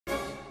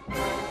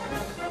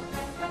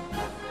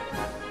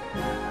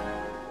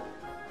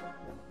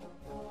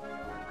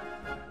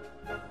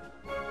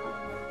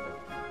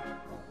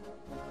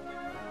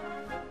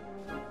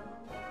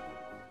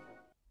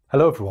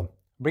Hello everyone,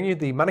 I'm bringing you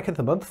the Mannequin of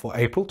the Month for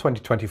April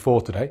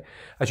 2024 today.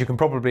 As you can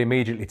probably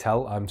immediately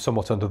tell, I'm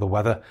somewhat under the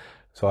weather,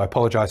 so I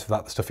apologise for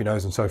that, the stuffy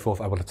nose and so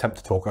forth. I will attempt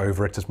to talk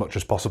over it as much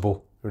as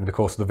possible during the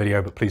course of the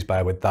video, but please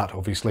bear with that,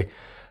 obviously.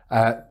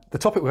 The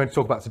topic we're going to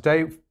talk about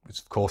today is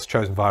of course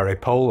chosen via a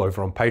poll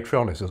over on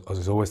Patreon, as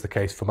is always the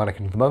case for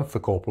Mannequin of the Month. The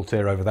corporal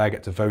tier over there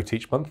get to vote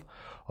each month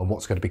on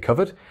what's going to be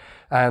covered.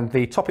 And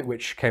the topic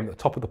which came at the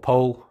top of the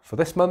poll for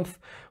this month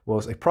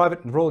was a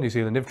private in the Royal New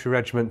Zealand Infantry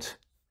Regiment,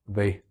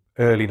 the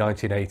early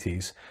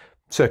 1980s,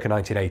 circa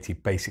 1980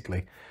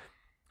 basically.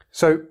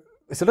 So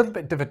it's a little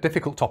bit of a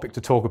difficult topic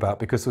to talk about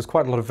because there was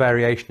quite a lot of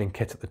variation in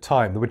kit at the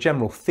time. There were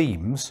general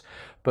themes,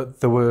 but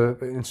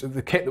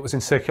the kit that was in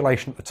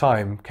circulation at the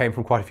time came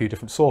from quite a few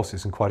different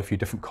sources and quite a few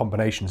different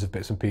combinations of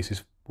bits and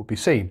pieces would be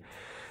seen.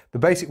 The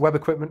basic web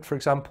equipment, for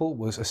example,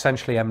 was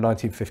essentially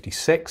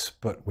M1956,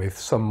 but with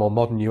some more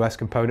modern US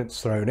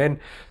components thrown in,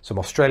 some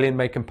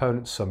Australian-made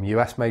components, some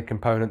US-made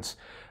components,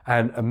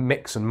 and a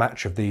mix and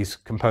match of these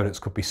components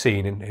could be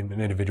seen in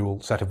an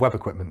individual set of web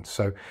equipment.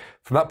 So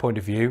from that point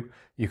of view,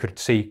 you could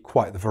see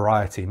quite the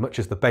variety, much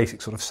as the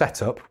basic sort of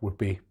setup would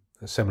be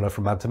similar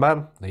from man to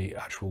man. The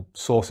actual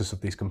sources of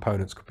these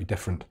components could be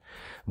different.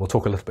 And we'll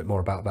talk a little bit more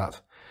about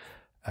that.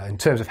 In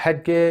terms of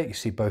headgear, you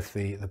see both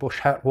the bush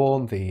hat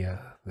worn, the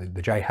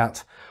J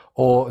hat,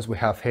 or as we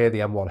have here,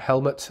 the M1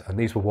 helmet, and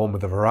these were worn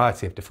with a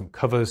variety of different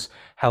covers,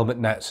 helmet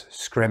nets,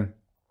 scrim.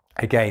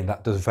 Again,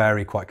 that does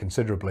vary quite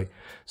considerably.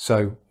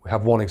 So we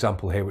have one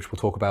example here, which we'll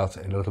talk about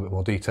in a little bit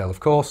more detail, of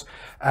course.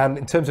 And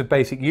in terms of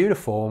basic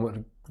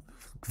uniform,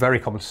 very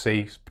common to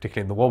see,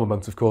 particularly in the warmer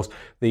months, of course,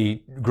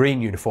 the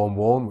green uniform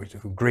worn, which are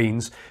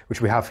greens,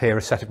 which we have here,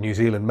 a set of New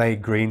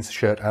Zealand-made greens,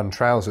 shirt and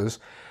trousers.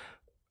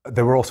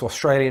 There were also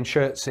Australian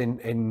shirts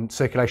in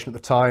circulation at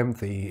the time.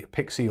 The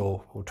Pixie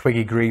or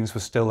Twiggy greens were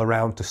still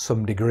around to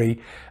some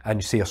degree, and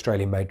you see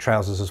Australian-made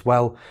trousers as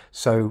well.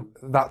 So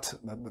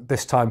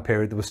this time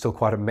period, there was still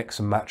quite a mix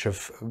and match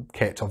of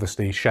kit,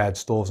 obviously shared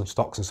stores and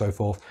stocks and so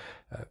forth,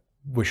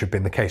 which had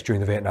been the case during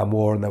the Vietnam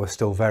War, and there were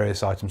still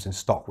various items in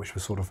stock which were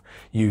sort of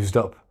used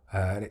up.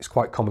 And it's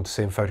quite common to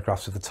see in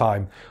photographs of the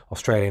time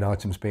Australian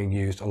items being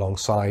used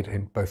alongside,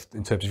 both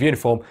in terms of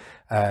uniform,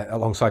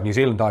 alongside New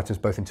Zealand items,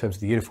 both in terms of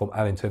the uniform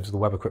and in terms of the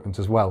web equipment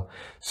as well.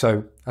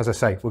 So, as I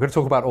say, we're going to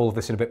talk about all of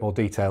this in a bit more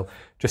detail.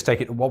 Just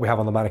take it, what we have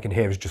on the mannequin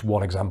here is just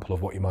one example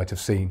of what you might have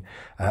seen,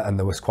 and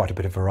there was quite a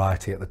bit of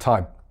variety at the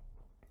time.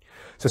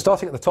 So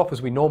starting at the top,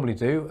 as we normally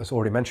do, as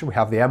already mentioned, we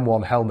have the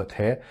M1 helmet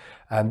here,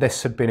 and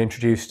this had been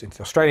introduced into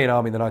the Australian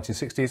Army in the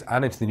 1960s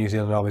and into the New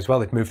Zealand Army as well.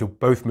 They'd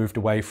both moved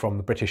away from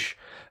the British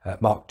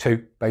Mark II,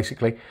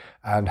 basically,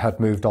 and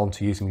had moved on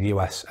to using the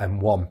US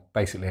M1,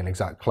 basically an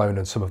exact clone,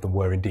 and some of them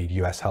were indeed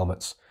US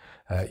helmets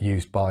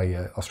used by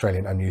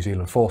Australian and New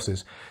Zealand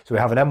forces. So we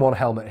have an M1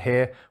 helmet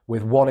here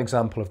with one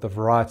example of the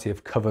variety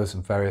of covers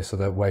and various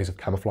other ways of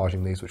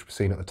camouflaging these, which were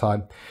seen at the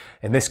time.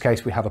 In this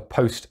case, we have a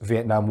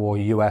post-Vietnam War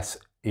US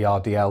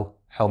ERDL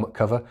helmet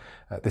cover.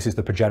 This is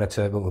the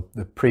progenitor,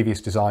 the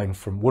previous design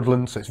from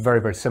Woodland, so it's very,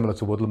 very similar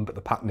to Woodland, but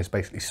the pattern is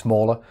basically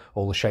smaller.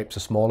 All the shapes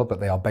are smaller, but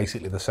they are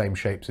basically the same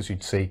shapes as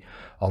you'd see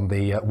on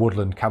the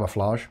Woodland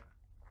camouflage.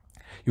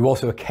 You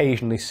also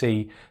occasionally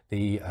see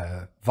the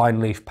vine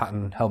leaf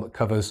pattern helmet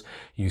covers,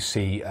 you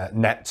see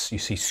nets, you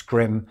see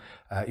scrim,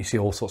 you see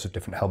all sorts of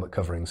different helmet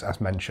coverings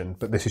as mentioned,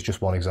 but this is just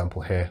one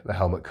example here, the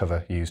helmet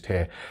cover used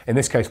here. In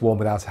this case, worn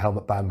without a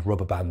helmet band,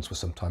 rubber bands were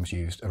sometimes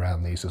used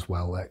around these as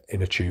well,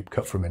 in a tube,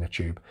 cut from in a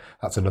tube.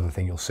 That's another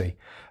thing you'll see,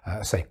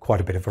 say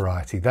quite a bit of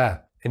variety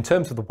there. In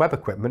terms of the web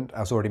equipment,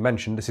 as already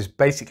mentioned, this is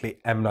basically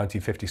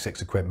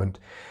M1956 equipment.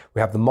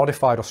 We have the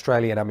modified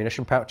Australian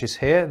ammunition pouches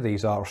here.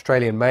 These are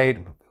Australian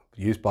made,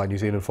 used by New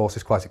Zealand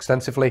forces quite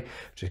extensively,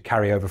 which is a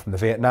carryover from the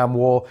Vietnam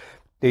War.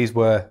 These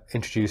were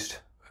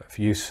introduced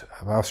for use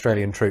of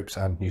Australian troops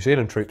and New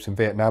Zealand troops in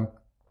Vietnam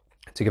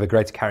to give a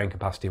greater carrying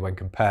capacity when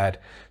compared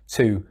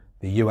to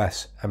the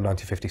US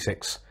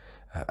M1956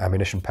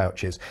 ammunition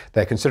pouches.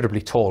 They're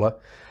considerably taller,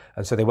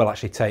 and so they will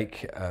actually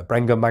take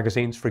Bren gun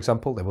magazines, for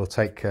example. They will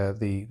take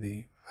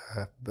the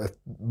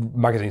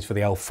magazines for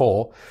the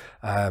L4.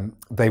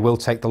 They will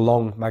take the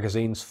long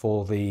magazines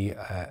for the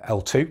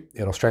L2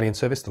 in Australian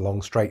service, the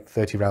long straight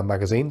 30-round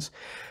magazines.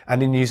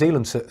 And in New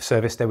Zealand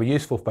service, they were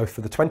useful both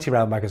for the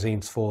 20-round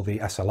magazines for the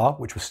SLR,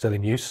 which was still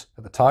in use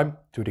at the time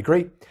to a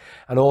degree,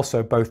 and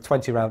also both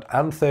 20-round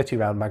and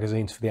 30-round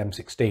magazines for the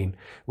M16,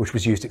 which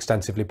was used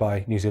extensively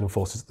by New Zealand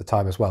forces at the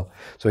time as well.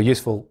 So a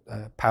useful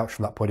pouch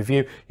from that point of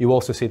view. You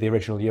also see the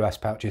original US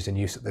pouches in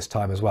use at this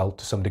time as well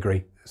to some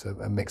degree. So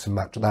a mix and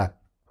match there.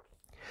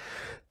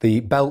 The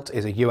belt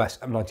is a US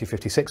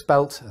M1956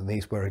 belt, and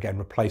these were again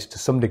replaced to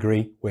some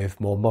degree with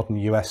more modern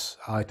US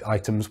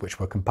items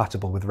which were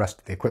compatible with the rest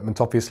of the equipment,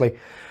 obviously,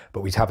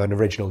 but we'd have an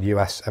original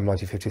US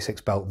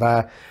M1956 belt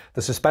there.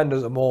 The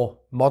suspenders are more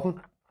modern.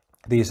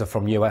 These are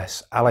from the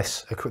US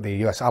Alice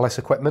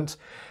equipment,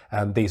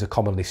 and these are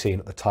commonly seen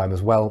at the time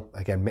as well,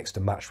 again mixed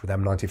and matched with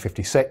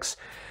M1956.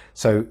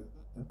 So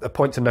a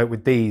point to note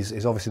with these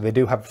is obviously they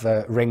do have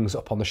rings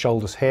up on the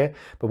shoulders here,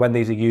 but when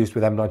these are used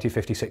with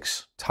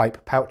M1956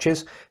 type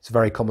pouches, it's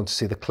very common to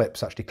see the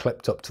clips actually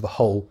clipped up to the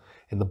hole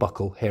in the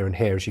buckle here and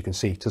here, as you can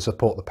see, to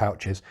support the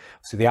pouches.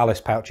 So the Alice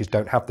pouches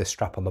don't have this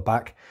strap on the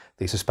back.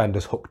 The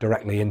suspenders hook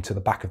directly into the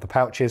back of the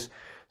pouches.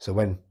 So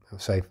when,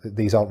 say,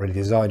 these aren't really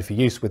designed for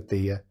use with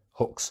the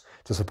hooks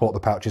to support the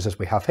pouches as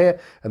we have here,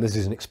 and this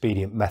is an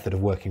expedient method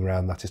of working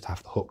around, that is to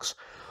have the hooks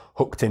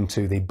hooked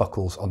into the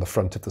buckles on the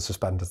front of the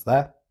suspenders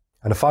there.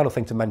 And a final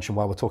thing to mention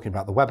while we're talking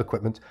about the web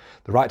equipment,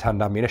 the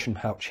right-hand ammunition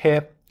pouch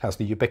here has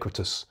the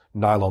ubiquitous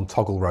nylon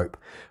toggle rope,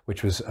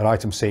 which was an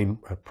item seen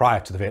prior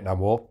to the Vietnam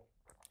War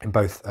in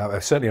both,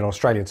 certainly in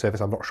Australian service.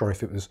 I'm not sure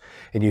if it was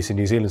in use in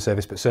New Zealand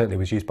service, but certainly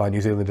was used by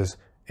New Zealanders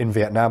in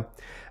Vietnam,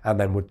 and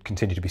then would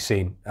continue to be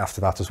seen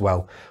after that as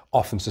well,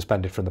 often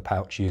suspended from the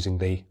pouch using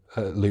the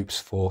loops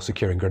for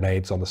securing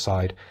grenades on the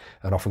side,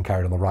 and often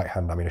carried on the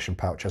right-hand ammunition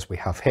pouch as we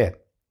have here.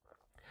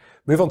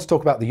 Move on to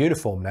talk about the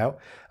uniform now,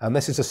 and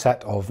this is a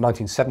set of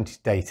 1970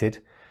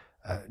 dated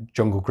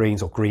jungle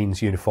greens or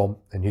greens uniform,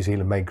 a New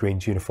Zealand made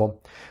greens uniform.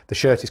 The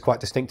shirt is quite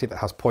distinctive. It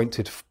has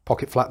pointed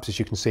pocket flaps, as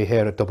you can see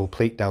here, and a double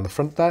pleat down the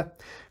front there.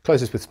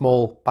 Closes with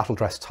small battle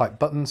dress type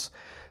buttons.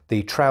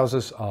 The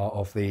trousers are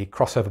of the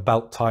crossover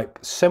belt type,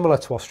 similar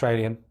to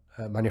Australian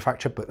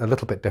manufacture, but a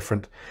little bit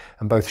different.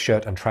 And both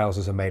shirt and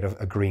trousers are made of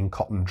a green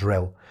cotton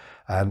drill.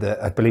 And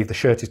I believe the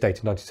shirt is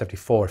dated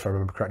 1974, if I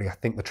remember correctly. I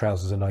think the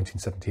trousers are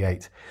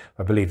 1978.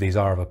 I believe these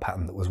are of a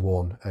pattern that was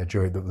worn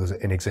that was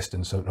in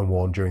existence and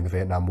worn during the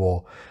Vietnam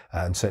War,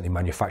 and certainly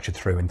manufactured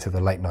through into the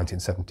late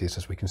 1970s,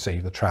 as we can see.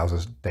 The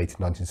trousers dated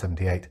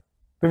 1978.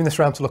 Moving this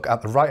around to look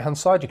at the right-hand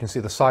side, you can see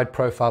the side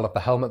profile of the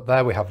helmet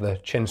there. We have the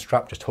chin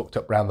strap just hooked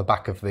up around the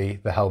back of the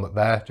helmet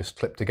there, just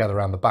clipped together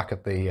around the back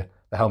of the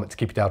helmet to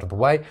keep it out of the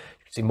way.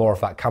 You can see more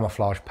of that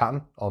camouflage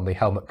pattern on the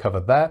helmet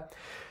cover there.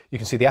 You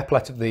can see the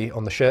epaulette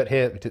on the shirt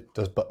here. It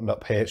does button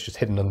up here. It's just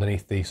hidden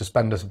underneath the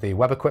suspenders of the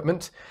web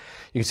equipment.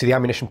 You can see the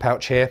ammunition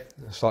pouch here,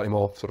 a slightly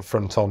more sort of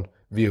front-on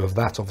view of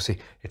that. Obviously,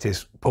 it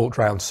is pulled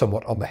round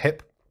somewhat on the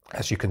hip,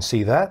 as you can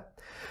see there.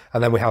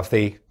 And then we have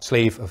the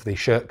sleeve of the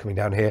shirt coming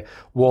down here,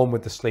 worn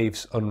with the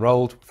sleeves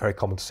unrolled, very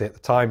common to see at the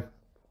time.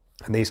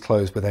 And these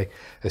close with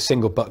a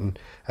single button,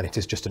 and it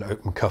is just an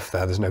open cuff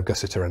there. There's no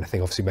gusset or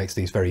anything. Obviously makes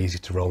these very easy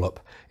to roll up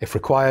if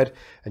required.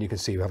 And you can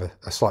see we have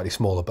a slightly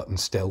smaller button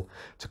still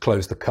to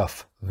close the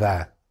cuff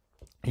there.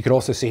 You can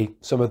also see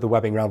some of the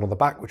webbing round on the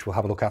back, which we'll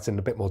have a look at in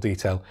a bit more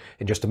detail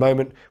in just a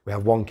moment. We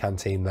have one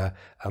canteen there,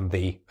 and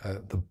the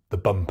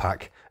bum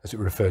pack, as it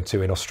was referred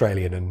to in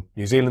Australian and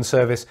New Zealand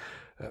service,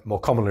 more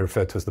commonly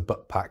referred to as the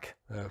butt pack,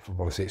 from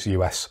obviously its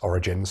US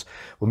origins.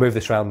 We'll move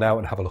this around now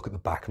and have a look at the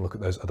back and look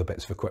at those other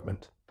bits of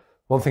equipment.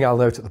 One thing I'll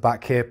note at the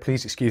back here,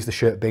 please excuse the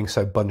shirt being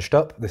so bunched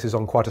up. This is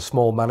on quite a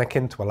small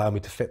mannequin to allow me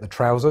to fit the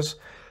trousers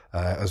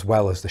as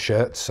well as the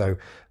shirt. So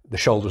the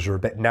shoulders are a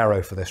bit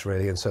narrow for this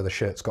really, and so the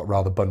shirt's got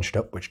rather bunched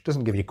up, which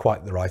doesn't give you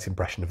quite the right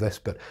impression of this,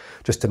 but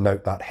just to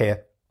note that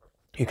here.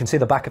 You can see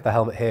the back of the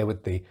helmet here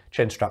with the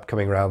chin strap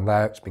coming around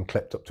there. It's been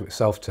clipped up to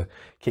itself to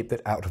keep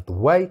it out of the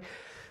way.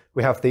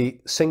 We have the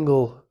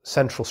single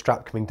central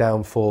strap coming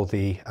down for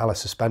the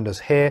Alice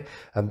suspenders here,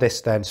 and this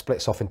then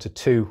splits off into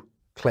two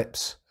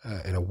clips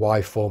in a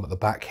Y form at the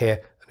back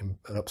here, and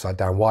an upside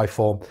down Y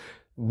form.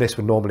 This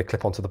would normally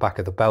clip onto the back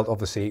of the belt.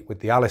 Obviously with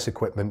the Alice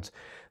equipment,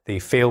 the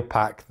field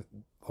pack,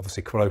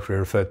 obviously colloquially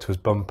referred to as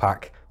bum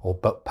pack or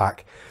butt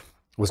pack,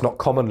 was not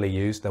commonly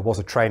used. There was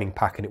a training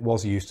pack and it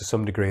was used to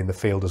some degree in the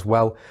field as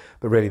well,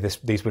 but really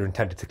these were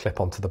intended to clip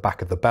onto the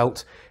back of the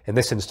belt. In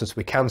this instance,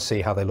 we can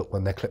see how they look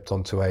when they're clipped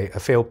onto a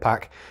field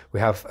pack. We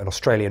have an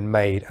Australian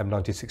made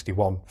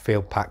M1961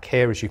 field pack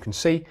here, as you can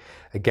see.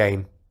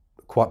 Again,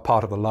 quite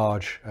part of the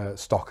large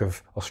stock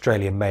of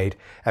Australian-made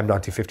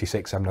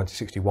M1956,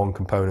 M1961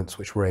 components,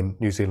 which were in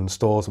New Zealand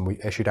stores and we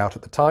issued out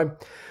at the time.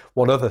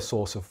 One other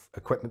source of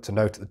equipment to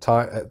note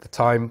at the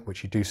time,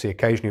 which you do see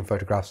occasionally in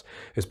photographs,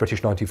 is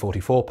British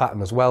 1944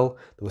 pattern as well.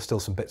 There were still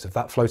some bits of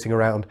that floating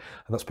around,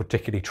 and that's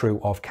particularly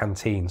true of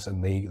canteens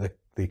and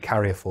the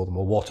carrier for them,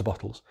 or water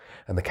bottles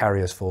and the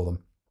carriers for them.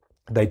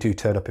 They do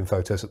turn up in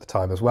photos at the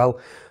time as well.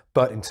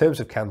 But in terms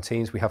of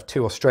canteens, we have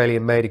two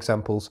Australian-made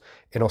examples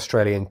in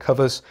Australian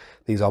covers.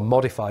 These are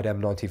modified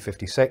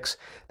M1956.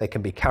 They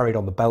can be carried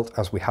on the belt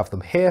as we have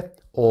them here,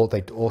 or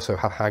they also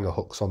have hanger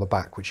hooks on the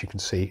back, which you can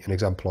see an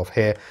example of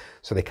here.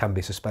 So they can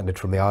be suspended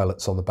from the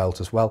eyelets on the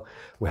belt as well.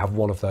 We have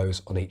one of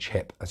those on each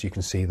hip, as you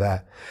can see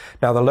there.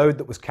 Now, the load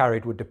that was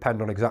carried would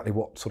depend on exactly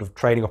what sort of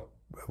training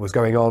was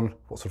going on,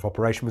 what sort of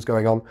operation was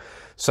going on.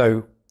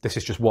 So this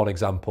is just one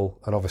example,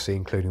 and obviously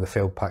including the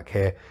field pack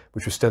here,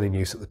 which was still in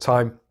use at the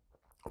time.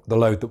 The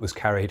load that was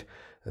carried,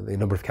 the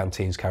number of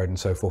canteens carried and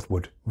so forth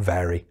would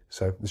vary.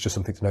 So there's just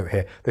something to note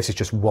here. This is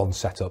just one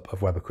setup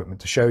of web equipment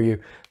to show you.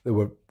 There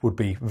would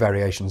be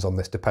variations on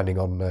this depending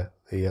on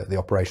the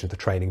operation of the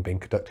training being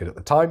conducted at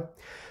the time.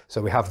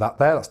 So we have that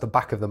there, that's the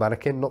back of the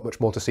mannequin, not much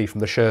more to see from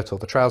the shirt or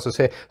the trousers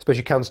here. I suppose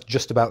you can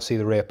just about see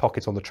the rear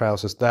pocket on the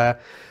trousers there.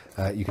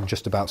 You can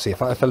just about see,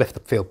 if I lift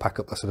the field pack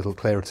up, that's a little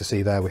clearer to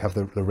see there. We have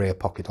the rear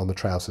pocket on the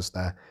trousers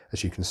there,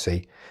 as you can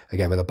see,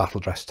 again with a battle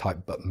dress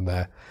type button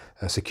there,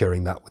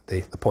 securing that with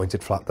the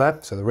pointed flap there.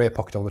 So the rear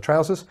pocket on the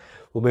trousers.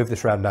 We'll move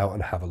this around now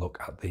and have a look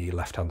at the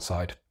left-hand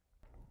side.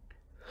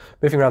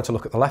 Moving around to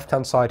look at the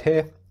left-hand side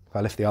here, if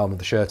I lift the arm of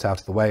the shirt out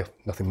of the way,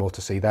 nothing more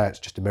to see there, it's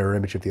just a mirror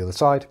image of the other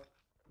side.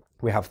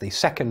 We have the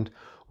second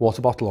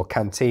water bottle or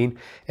canteen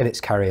in its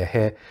carrier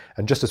here,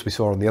 and just as we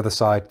saw on the other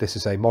side, this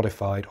is a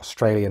modified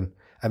Australian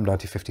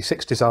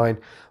M1956 design,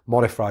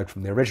 modified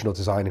from the original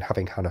design in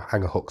having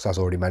hanger hooks, as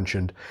already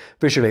mentioned.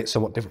 Visually it's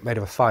somewhat different, made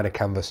of a finer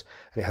canvas,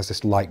 and it has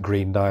this light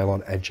green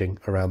nylon edging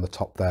around the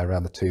top there,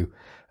 around the two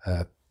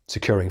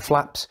securing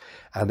flaps,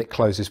 and it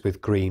closes with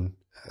green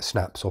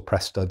snaps or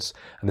press studs,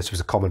 and this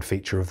was a common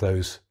feature of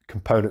those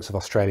components of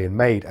Australian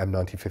made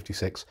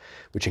M1956,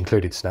 which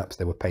included snaps.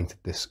 They were painted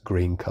this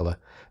green colour,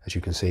 as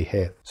you can see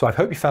here. So I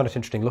hope you found it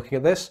interesting looking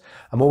at this.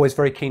 I'm always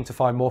very keen to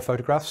find more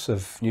photographs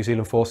of New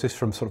Zealand forces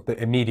from sort of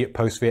the immediate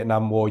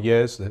post-Vietnam War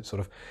years, the sort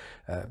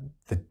of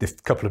the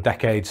couple of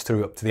decades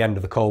through up to the end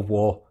of the Cold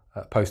War.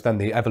 Post then,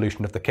 the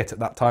evolution of the kit at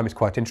that time is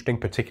quite interesting,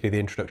 particularly the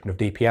introduction of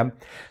DPM.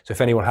 So if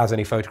anyone has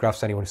any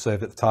photographs, anyone who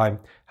served at the time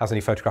has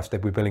any photographs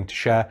they'd be willing to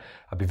share,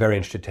 I'd be very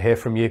interested to hear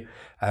from you.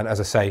 And as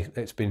I say,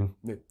 it's been,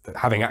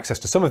 having access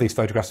to some of these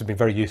photographs has been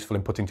very useful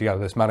in putting together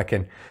this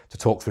mannequin to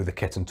talk through the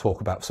kit and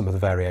talk about some of the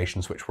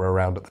variations which were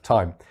around at the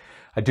time.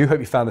 I do hope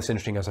you found this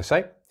interesting, as I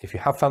say. If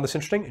you have found this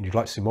interesting and you'd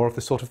like to see more of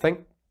this sort of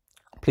thing,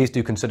 please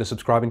do consider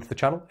subscribing to the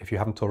channel if you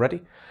haven't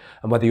already.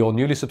 And whether you're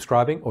newly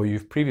subscribing or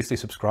you've previously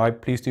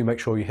subscribed, please do make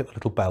sure you hit the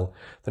little bell,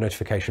 the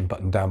notification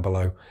button down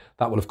below.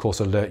 That will of course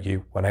alert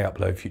you when I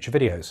upload future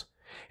videos.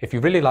 If you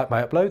really like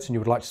my uploads and you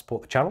would like to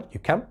support the channel, you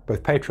can.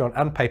 Both Patreon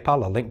and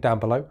PayPal are linked down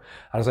below.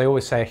 And as I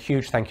always say, a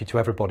huge thank you to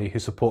everybody who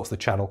supports the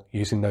channel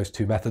using those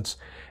two methods.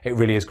 It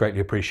really is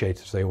greatly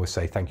appreciated. As I always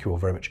say, thank you all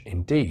very much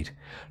indeed.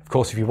 Of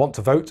course, if you want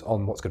to vote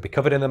on what's going to be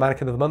covered in the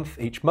Mannequin of the Month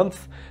each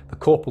month, the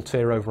Corporal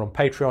tier over on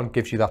Patreon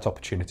gives you that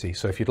opportunity.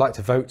 So if you'd like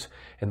to vote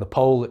in the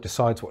poll that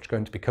decides what's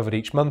going to be covered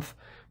each month,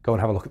 go and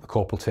have a look at the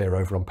Corporal tier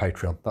over on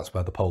Patreon. That's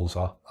where the polls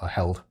are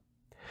held.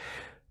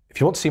 If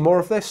you want to see more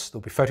of this,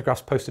 there'll be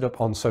photographs posted up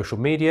on social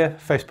media.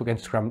 Facebook,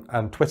 Instagram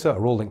and Twitter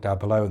are all linked down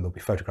below, and there'll be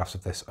photographs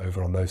of this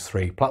over on those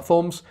three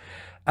platforms.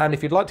 And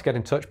if you'd like to get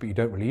in touch but you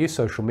don't really use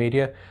social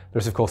media,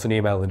 there's of course an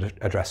email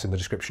address in the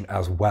description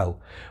as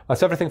well.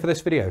 That's everything for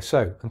this video,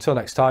 so until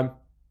next time,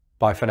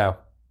 bye for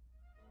now.